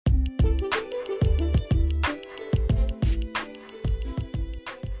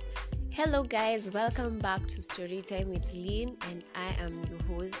Hello guys, welcome back to Storytime with Lean, and I am your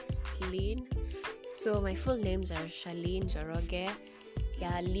host Lean. So my full names are Charlene Joroge.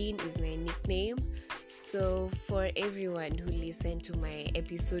 Lean is my nickname. So for everyone who listened to my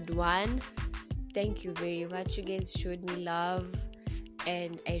episode 1, thank you very much. You guys showed me love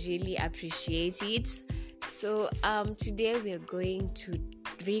and I really appreciate it. So today we are going to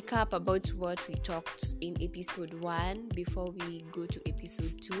recap about what we talked in episode 1 before we go to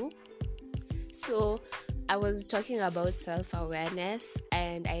episode 2. So I was talking about self-awareness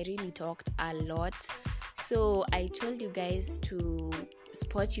and I really talked a lot. So I told you guys to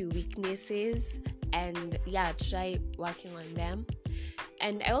spot your weaknesses and try working on them.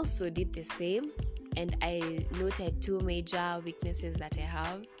 And I also did the same, and I noted 2 major weaknesses that I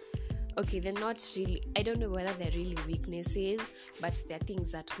have. Okay, they're not really, I don't know whether they're really weaknesses, but they're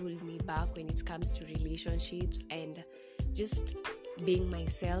things that hold me back when it comes to relationships and just being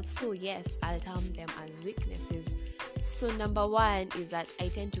myself. So yes, I'll term them as weaknesses. So number 1 is that I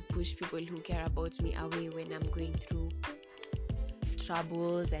tend to push people who care about me away when I'm going through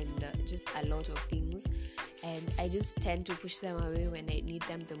troubles and just a lot of things, and I just tend to push them away when I need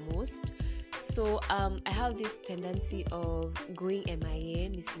them the most. So I have this tendency of going MIA,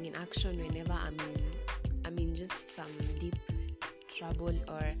 missing in action, whenever I'm in just some deep trouble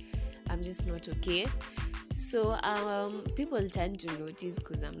or I'm just not okay. So people tend to notice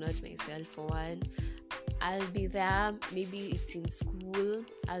because I'm not myself. For one, I'll be there, maybe it's in school,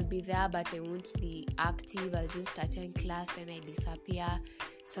 I'll be there but I won't be active. I'll just attend class, then I disappear.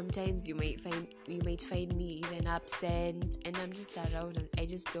 Sometimes you might find me even absent, and I'm just around and I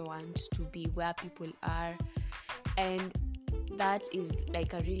just don't want to be where people are. And that is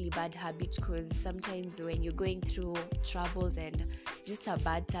like a really bad habit, because sometimes when you're going through troubles and just a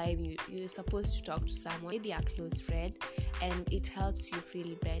bad time, you're supposed to talk to someone, maybe a close friend, and it helps you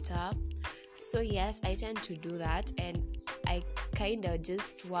feel better. So yes, I tend to do that, and I kind of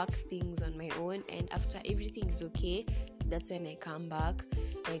just work things on my own, and after everything is okay, that's when I come back.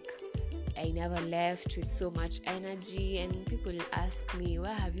 Like, I never left with so much energy, and people ask me,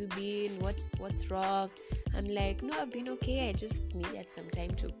 where have you been? What's wrong? I'm like, no, I've been okay. I just needed some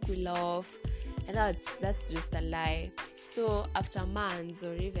time to cool off. And that's just a lie. So after months,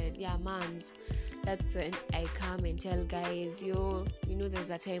 that's when I come and tell guys, there's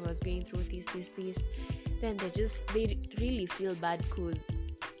a time I was going through this. Then they really feel bad, because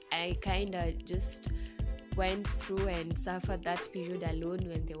I kind of just went through and suffered that period alone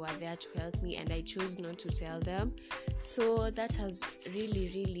when they were there to help me, and I chose not to tell them. So that has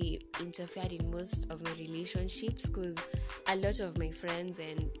really, really interfered in most of my relationships, because a lot of my friends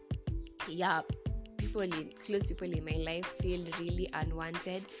and close people in my life feel really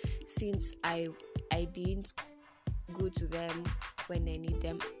unwanted, since I didn't go to them when I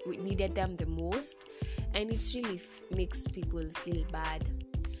needed them the most, and it really makes people feel bad.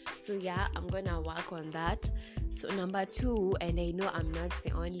 So I'm gonna work on that. So number 2, and I know I'm not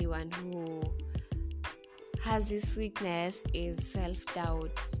the only one who has this weakness, is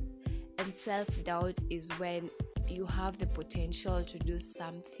self-doubt. And self-doubt is when you have the potential to do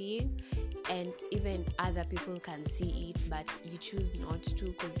something, and even other people can see it, but you choose not to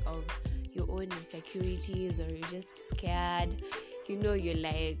because of your own insecurities, or you're just scared. You're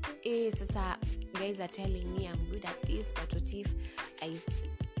like, sasa guys are telling me I'm good at this, but what if I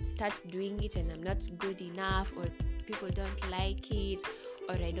start doing it and I'm not good enough, or people don't like it,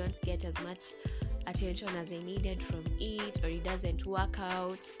 or I don't get as much attention as I needed from it, or it doesn't work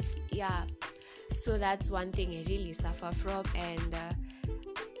out. So that's one thing I really suffer from, and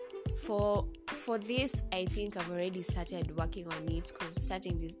for this, I think I've already started working on it, because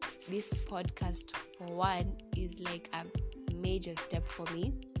starting this podcast, for one, is like a major step for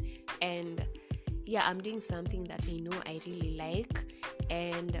me. And I'm doing something that I know I really like,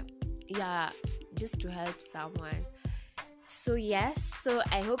 and just to help someone. So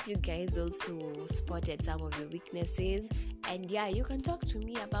I hope you guys also spotted some of your weaknesses, and you can talk to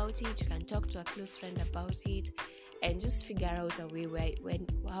me about it, you can talk to a close friend about it, and just figure out a way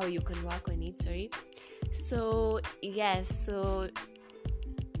how you can work on it. So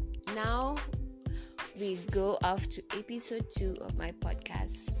now we go off to episode 2 of my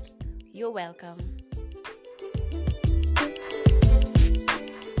podcast. You're welcome.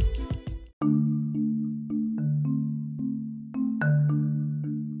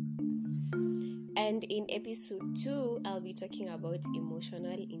 And in episode 2, I'll be talking about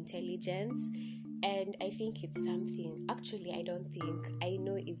emotional intelligence. And I think it's something, I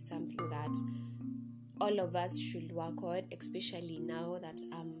know it's something that all of us should work on, especially now that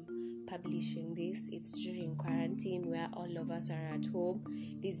I'm publishing this, it's during quarantine where all of us are at home.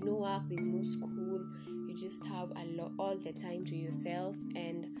 There's no work, there's no school. You just have all the time to yourself,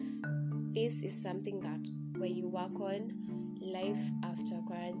 and this is something that when you work on, life after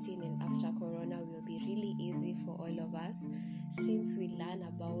quarantine and after corona will be really easy for all of us, since we learn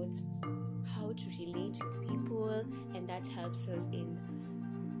about how to relate with people, and that helps us in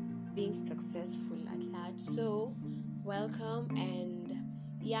being successful at large. So welcome. And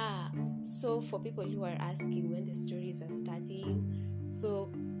so for people who are asking when the stories are starting,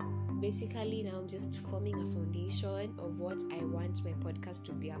 so basically now I'm just forming a foundation of what I want my podcast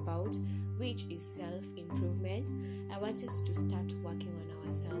to be about, which is self-improvement. I want us to start working on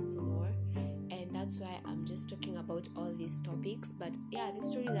ourselves more, and that's why I'm just talking about all these topics. But the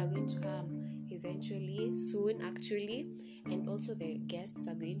stories are going to come eventually, soon actually, and also the guests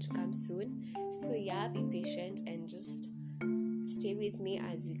are going to come soon. So be patient and just stay with me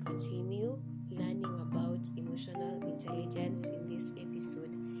as we continue learning about emotional intelligence in this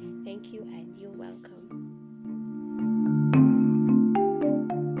episode. Thank you, and you're welcome.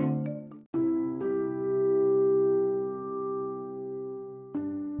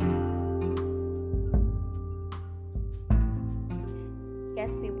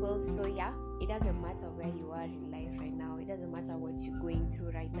 Yes, people, so it doesn't matter where you are in life right now. It doesn't matter what you're going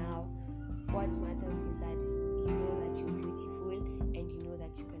through right now. What matters is that you know that you're beautiful, and you know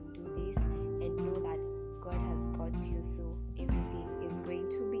that you can do this, and know that God has got you, so everything is going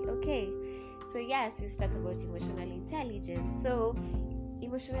to be okay. So we start about emotional intelligence. So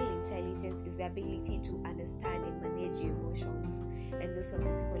emotional intelligence is the ability to understand and manage your emotions and those of the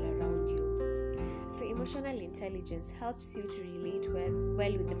people around you. So emotional intelligence helps you to relate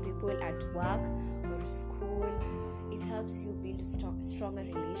well with the people at work or school. It helps you build stronger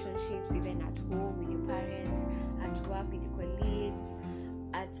relationships even at home with your parents, at work with your colleagues,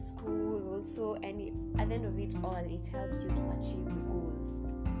 at school also, and at the end of it all, it helps you to achieve your goals.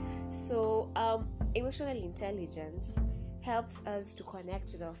 So emotional intelligence helps us to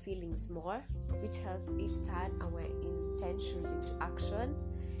connect with our feelings more, which helps it turn our intentions into action,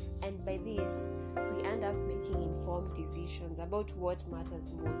 and by this we end up making informed decisions about what matters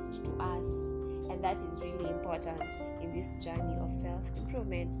most to us, and that is really important in this journey of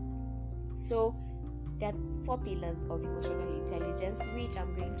self-improvement. So there are 4 pillars of emotional intelligence, which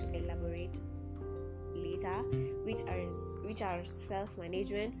I'm going to elaborate later, which are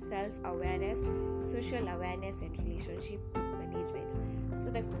self-management, self-awareness, social awareness, and relationship management. So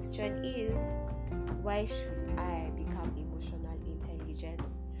the question is, why should I become emotional intelligent?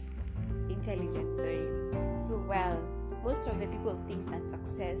 So most of the people think that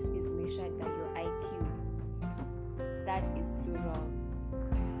success is measured by your IQ. That is so wrong.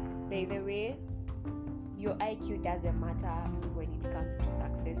 By the way, your IQ doesn't matter when it comes to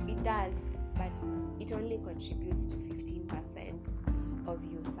success. It does, but it only contributes to 15% of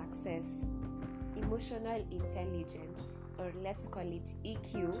your success. Emotional intelligence, or let's call it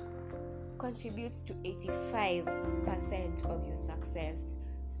EQ, contributes to 85% of your success.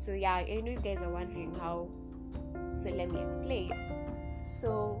 So I know you guys are wondering how. So let me explain.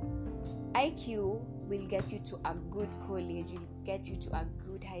 So IQ will get you to a good college, will get you to a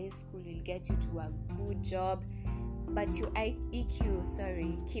good high school, will get you to a good job, but your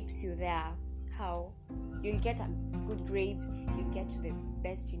EQ, keeps you there. How? You'll get a good grades, you'll get to the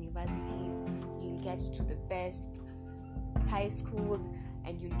best universities, you'll get to the best high schools,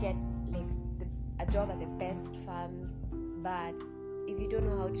 and you'll get a job at the best firms. But if you don't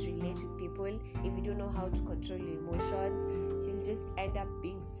know how to relate with people, if you don't know how to control your emotions, you'll just end up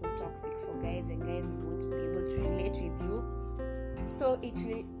being so toxic for guys, and guys won't be able to relate with you. So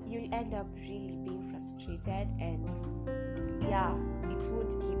you'll end up really being frustrated, and it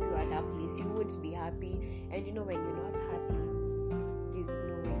won't keep you at that place. You won't be happy, and when you're not happy, there's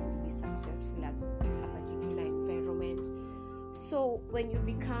no way you'll be successful at a particular environment. So when you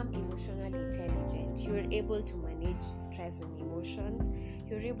become emotionally intelligent, you're able to manage stress and emotions.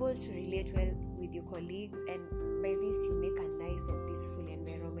 You're able to relate well with your colleagues, and by this you make a nice and peaceful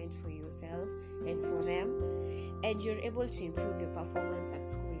environment for yourself and for them. And you're able to improve your performance at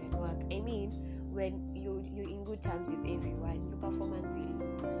school and work. I mean, when you're in good terms with everyone, your performance will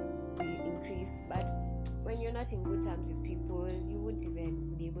increase. But when you're not in good terms with people, you won't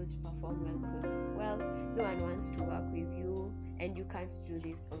even be able to perform well, because no one wants to work with you, and you can't do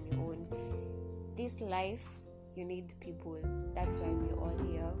this on your own. This life, you need people. That's why we're all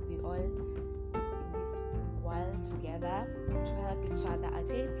here. We're all in this world together to help each other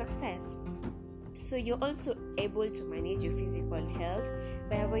attain success. So you're also able to manage your physical health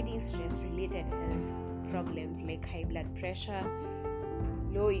by avoiding stress-related health problems like high blood pressure,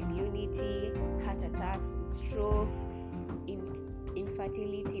 low immunity, heart attacks, and strokes,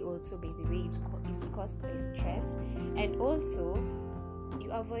 infertility also, by the way. It's caused by stress. And also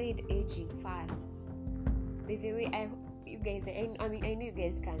you avoid aging fast. By the way, I know you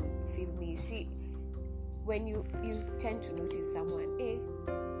guys can feel me. See, when you tend to notice someone,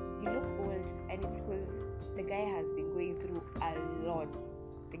 you look old, and it's because the guy has been going through a lot.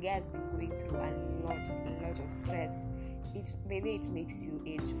 The guy has been going through a lot of stress. Maybe it makes you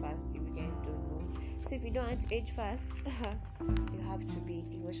age fast. You guys don't know. So if you don't want to age fast, you have to be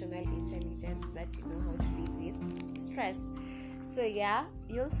emotional intelligence, that you know how to deal with stress. So yeah,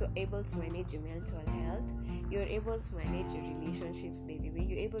 you're also able to manage your mental health. You're able to manage your relationships, by the way.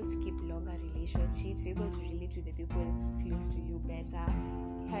 You're able to keep longer relationships. You're able to relate with the people close to you better,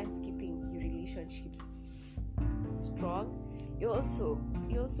 hence keeping your relationships strong. You're also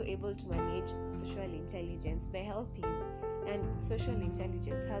able to manage social intelligence by helping, and social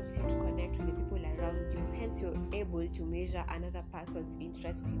intelligence helps you to connect with the people around you. Hence, you're able to measure another person's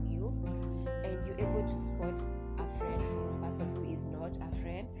interest in you, and you're able to spot a friend from a person who is not a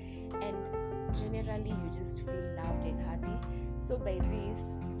friend, and generally you just feel loved and happy. So by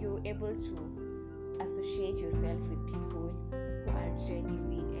this, you're able to associate yourself with people who are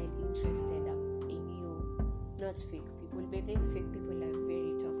genuine and interested in you, not fake people. But then fake people are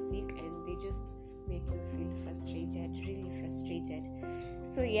very toxic, and they just make you feel frustrated, really frustrated.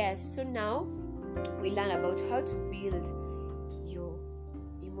 So yes, so now we learn about how to build your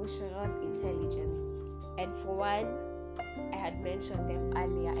emotional intelligence. And for one, I had mentioned them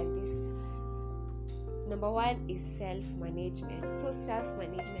earlier, and this number one is self-management. So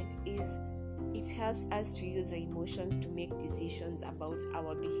self-management it helps us to use our emotions to make decisions about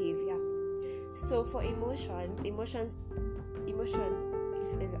our behavior. So for emotions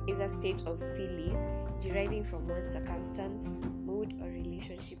is a state of feeling deriving from one's circumstance, mood, or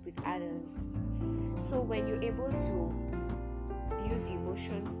relationship with others. So when you're able to use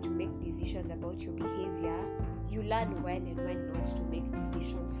emotions to make decisions about your behavior, you learn when and when not to make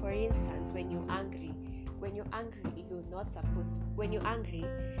decisions. For instance, when you're angry, you're not supposed to. When you're angry,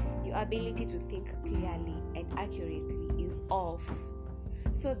 your ability to think clearly and accurately is off.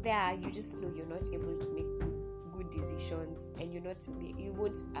 So there, you just know you're not able to make good decisions, and you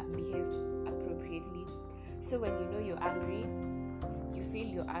won't behave appropriately. So when you know you're angry, you feel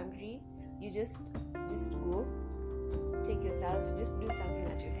you're angry, you just go, take yourself, just do something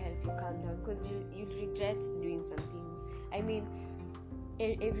that will help you calm down, because you'll regret doing some things. I mean,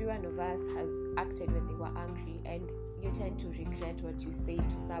 every one of us has acted when they were angry, and you tend to regret what you said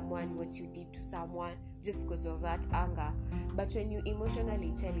to someone, what you did to someone, just because of that anger. But when you're emotionally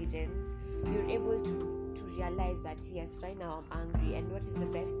intelligent, you're able to realize that yes, right now I'm angry, and what is the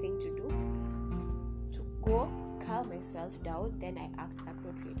best thing to do? To go calm myself down, then I act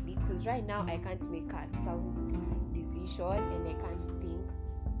appropriately, because right now I can't make a sound decision, and I can't think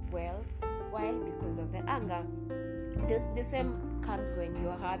well. Why? Because of the anger. The same comes when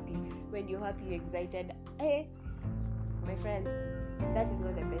you're happy. When you're happy, you're excited. Hey, my friends, that is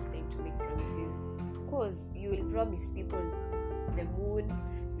not the best time to make promises, because you will promise people the moon,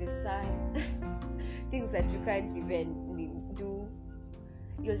 the sun, things that you can't even do.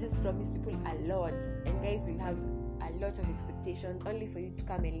 You'll just promise people a lot, and guys will have a lot of expectations only for you to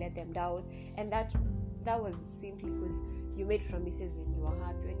come and let them down. And that was simply because you made promises when you were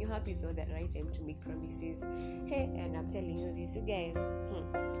happy. When you're happy, it's not the right time to make promises. Hey, and I'm telling you this, you guys,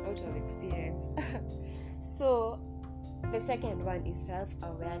 out of experience. So the second one is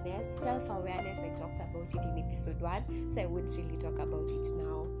self-awareness. Self-awareness, I talked about it in episode 1, so I won't really talk about it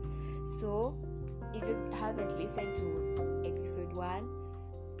now. So if you haven't listened to episode 1,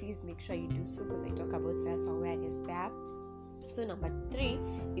 please make sure you do so, because I talk about self-awareness there. So number 3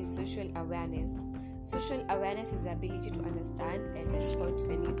 is social awareness. Social awareness is the ability to understand and respond to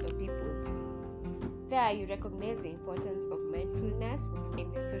the needs of people. There, you recognize the importance of mindfulness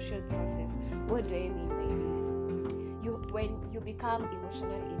in the social process. What do I mean by this? When you become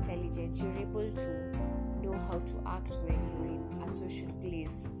emotionally intelligent, you're able to know how to act when you're in a social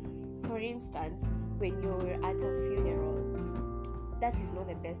place. For instance, when you're at a funeral, that is not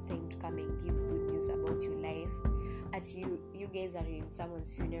the best time to come and give good news about your life. As you guys are in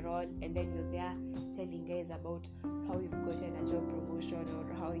someone's funeral, and then you're there telling guys about how you've gotten a job promotion,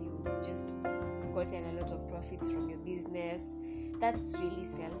 or how you just gotten a lot of profits from your business. That's really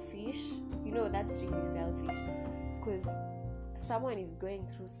selfish. That's really selfish, because someone is going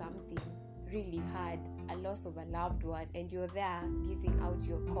through something really hard, a loss of a loved one, and you're there giving out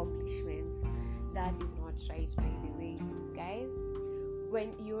your accomplishments. That is not right, by the way, guys.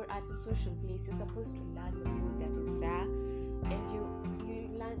 When you're at a social place, you're supposed to learn the mood that is there, and you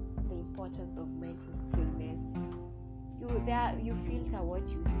importance of mindfulness. You filter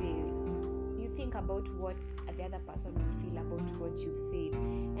what you say. You think about what the other person will feel about what you've said,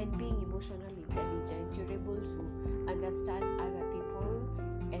 and being emotionally intelligent, you're able to understand other people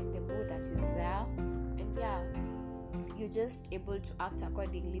and the mood that is there, and you're just able to act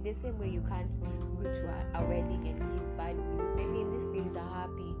accordingly. The same way you can't go to a wedding and give bad news. I mean, these things are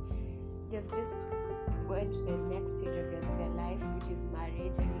happy. They've just went to the next stage of their life, which is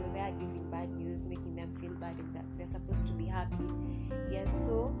marriage, and you're there giving bad news, making them feel bad and that they're supposed to be happy. Yes,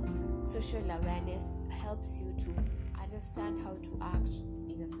 so social awareness helps you to understand how to act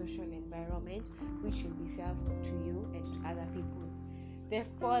in a social environment which will be fair to you and to other people. The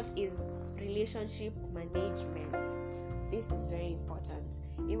fourth is relationship management. This is very important.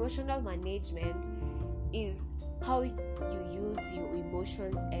 Emotional management is how you use your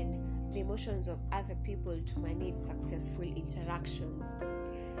emotions and the emotions of other people to manage successful interactions.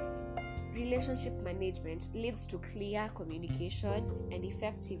 Relationship management leads to clear communication and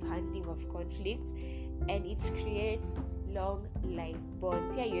effective handling of conflict, and it creates long life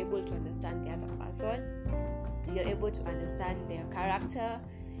bonds. Here you're able to understand the other person, you're able to understand their character,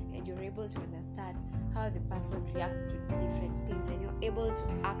 and you're able to understand how the person reacts to different things, and you're able to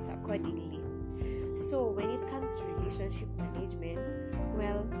act accordingly. So when it comes to relationship management,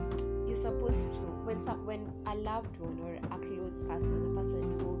 well, you're supposed to, when a loved one or a close person, a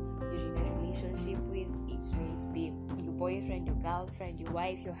person who you're in a relationship with, it may be your boyfriend, your girlfriend, your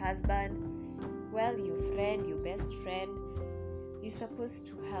wife, your husband, well, your friend, your best friend, you're supposed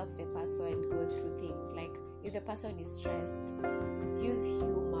to help the person go through things. Like if the person is stressed, use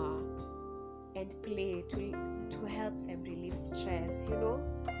humor and play to help them relieve stress.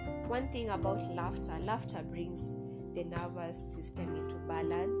 One thing about laughter brings the nervous system into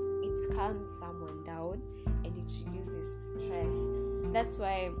balance. It calms someone down and it reduces stress. That's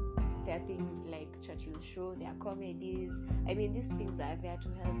why there are things like Churchill Show, there are comedies. I mean, these things are there to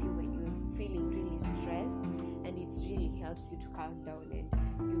help you when you're feeling really stressed, and it really helps you to calm down, and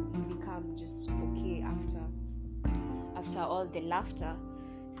you become just okay after all the laughter.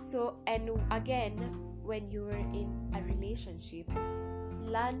 So, and again, when you're in a relationship,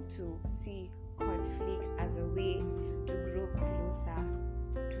 learn to see conflict as a way to grow closer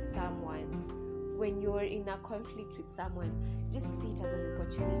to someone. When you're in a conflict with someone, just see it as an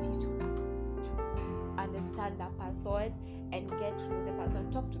opportunity to understand that person and get to know the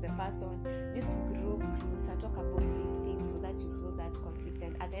person, talk to the person, just grow closer, talk about big things so that you solve that conflict,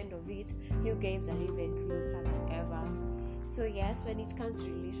 and at the end of it, you guys are even closer than ever. So yes, when it comes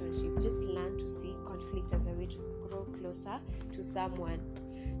to relationship, just learn to see conflict as a way to grow closer to someone.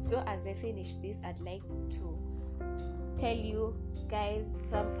 So as I finish this, I'd like to tell you guys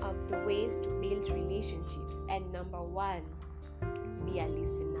some of the ways to build relationships. And number one, be a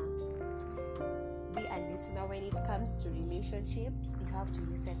listener. Be a listener. When it comes to relationships, you have to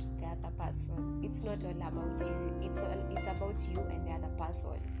listen to the other person. It's not all about you. It's about you and the other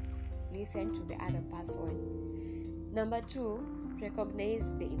person. Listen to the other person. Number two, recognize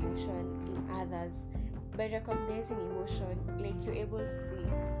the emotion in others. By recognizing emotion, like you're able to see,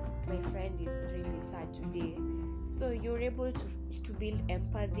 my friend is really sad today. So you're able to build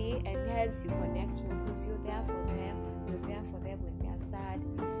empathy, and hence you connect more because you're there for them. You're there for them when they're sad.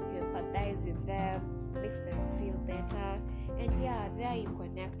 You empathize with them, makes them feel better, and there you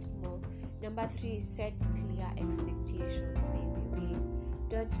connect more. Number three, set clear expectations. By the way,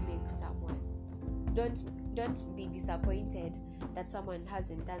 don't be disappointed that someone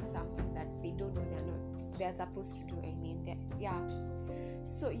hasn't done something that they don't know they're supposed to do.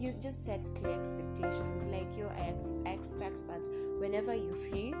 So you just set clear expectations, like I expect that whenever you're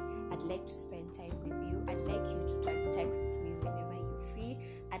free, I'd like to spend time with you. I'd like you to text me whenever you're free.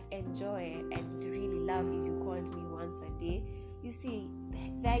 I'd enjoy and really love if you called me once a day. You see,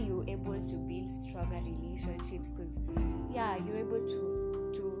 there you're able to build stronger relationships because you're able to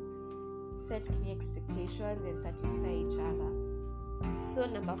set clear expectations and satisfy each other. So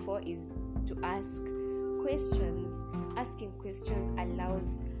number four is to ask questions. Asking questions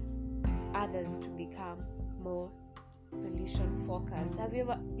allows others to become more solution focused. Have you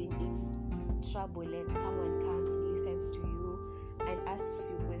ever been in trouble and someone comes, listens to you and asks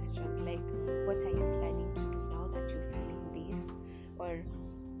you questions like, what are you planning to do now that you're feeling this? Or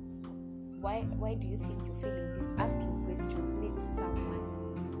why do you think you're feeling this? Asking questions makes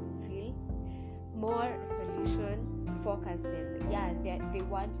someone feel more solution focused, and they really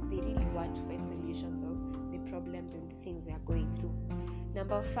want to find solutions of the problems and the things they are going through.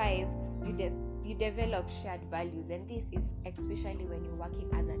 Number five, you develop shared values, and this is especially when you're working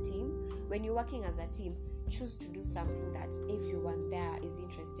as a team. When you're working as a team, choose to do something that everyone there is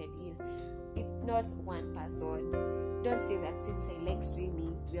interested in. not one person. Don't say that since I like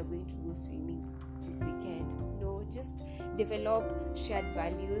swimming, we are going to go swimming this weekend. No, just develop shared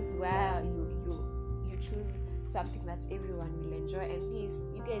values where you choose something that everyone will enjoy, and this,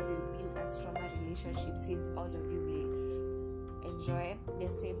 you guys will build a stronger relationship since all of you will enjoy the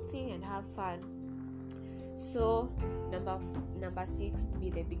same thing and have fun. So number 6, be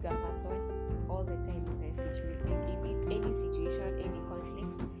the bigger person all the time in the in any situation, any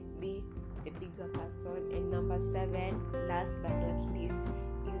conflict. Be the bigger person. And number 7, last but not least,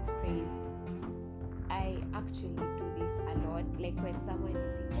 use praise. I actually do this a lot. Like when someone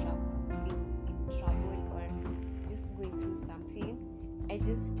is in trouble or just going through something, I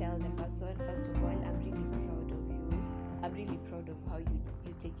just tell the person, first of all, I'm really proud of you. I'm really proud of how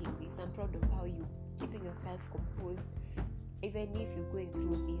you're taking this. I'm proud of how you keeping yourself composed even if you're going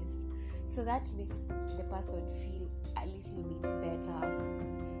through this. So that makes the person feel a little bit better.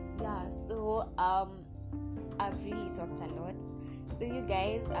 Yeah, so I've really talked a lot. So you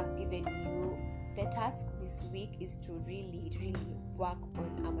guys, I've given you the task this week is to really work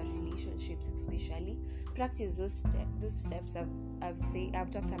on our relationships, especially practice those steps I've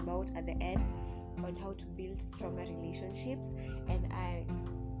talked about at the end on how to build stronger relationships, and I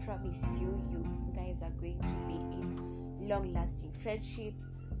promise you guys are going to be in long-lasting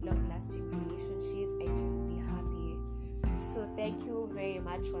friendships, long-lasting relationships, and you'll be happy. So thank you very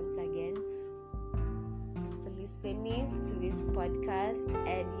much once again for listening to this podcast.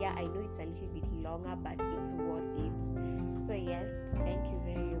 And yeah, I know it's a little bit longer, but it's worth it. So yes, thank you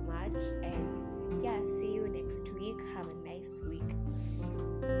very much, and yeah, see you next week. Have a nice week.